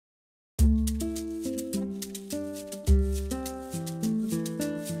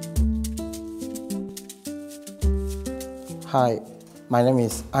Hi, my name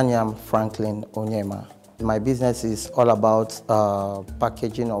is Aniyam Onyema. My business is all about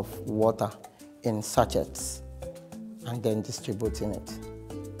packaging of water in sachets and then distributing it.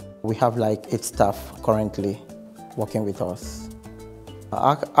 We have like 8 staff currently working with us.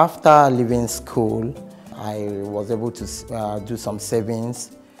 After leaving school, I was able to do some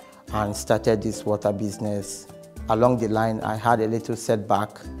savings and started this water business. Along the line, I had a little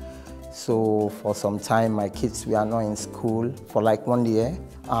setback. So for some time, my kids were not in school for like 1 year,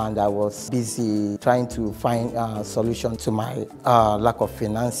 and I was busy trying to find a solution to my lack of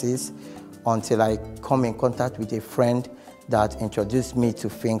finances until I come in contact with a friend that introduced me to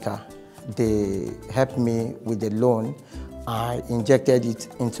FINCA. They helped me with the loan. I injected it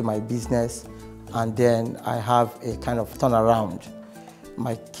into my business, and then I have a kind of turnaround.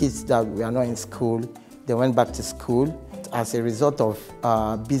 My kids that were not in school, they went back to school. As a result of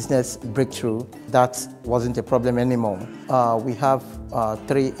business breakthrough, that wasn't a problem anymore. We have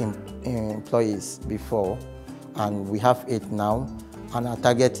 3 employees before, and we have 8 now, and our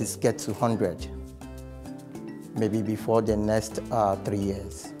target is get to 100, maybe before the next 3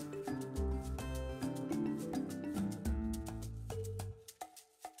 years.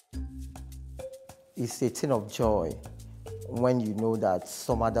 It's a thing of joy when you know that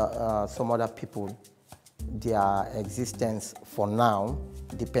some other people, their existence for now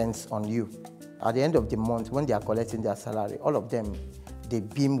depends on you. At the end of the month, when they are collecting their salary, all of them, they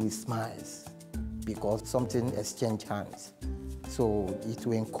beam with smiles because something exchanged hands. So it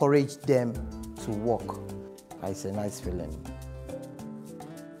will encourage them to work. It's a nice feeling.